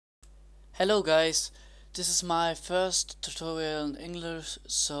Hello guys, this is my first tutorial in English,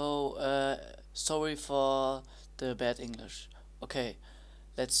 so sorry for the bad English. Okay,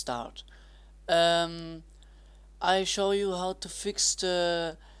 let's start. Um, I show you how to fix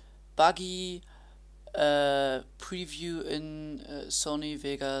the buggy preview in Sony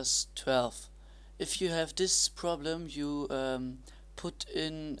Vegas 12. If you have this problem, you put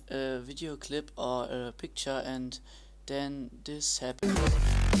in a video clip or a picture and then this happens.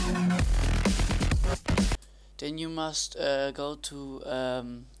 Then you must go to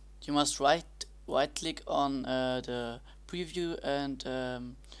you must right click on the preview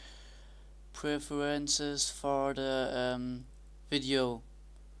and preferences for the video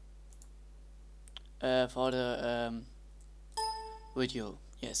video.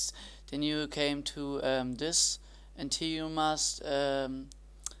 Yes, then you came to this, and here you must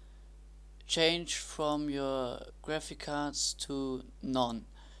change from your graphic cards to none.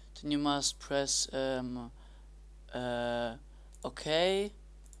 Then you must press OK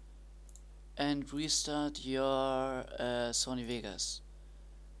and restart your Sony Vegas.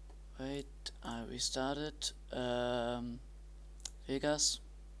 Wait, I restarted Vegas.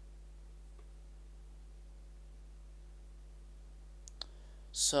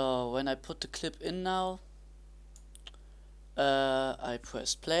 So when I put the clip in now, I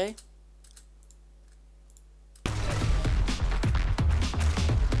press play.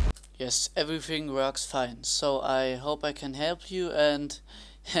 Yes, everything works fine. So I hope I can help you, and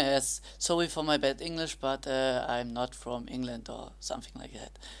yes, sorry for my bad English, but I'm not from England or something like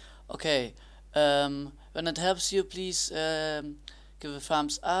that. Okay, when it helps you, please give a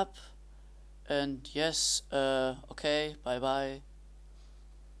thumbs up, and yes, okay, bye bye.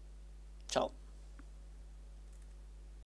 Ciao.